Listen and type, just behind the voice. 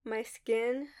My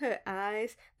skin, her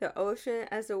eyes, the ocean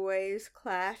as the waves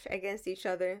clash against each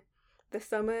other. The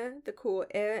summer, the cool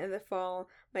air in the fall,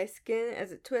 my skin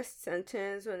as it twists and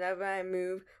turns whenever I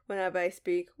move, whenever I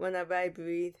speak, whenever I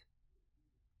breathe.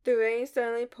 The rain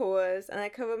suddenly pours, and I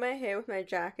cover my hair with my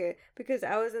jacket because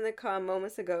I was in the car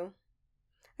moments ago.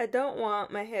 I don't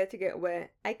want my hair to get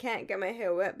wet. I can't get my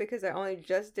hair wet because I only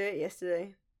just did it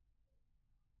yesterday.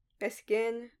 Her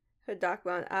skin, her dark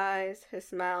brown eyes, her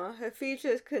smile, her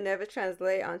features could never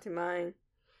translate onto mine.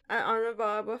 An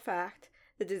unavoidable fact,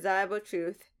 the desirable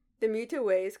truth. The muted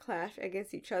waves clash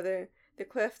against each other, the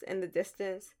cliff in the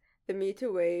distance, the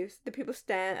muted waves, the people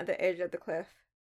stand at the edge of the cliff.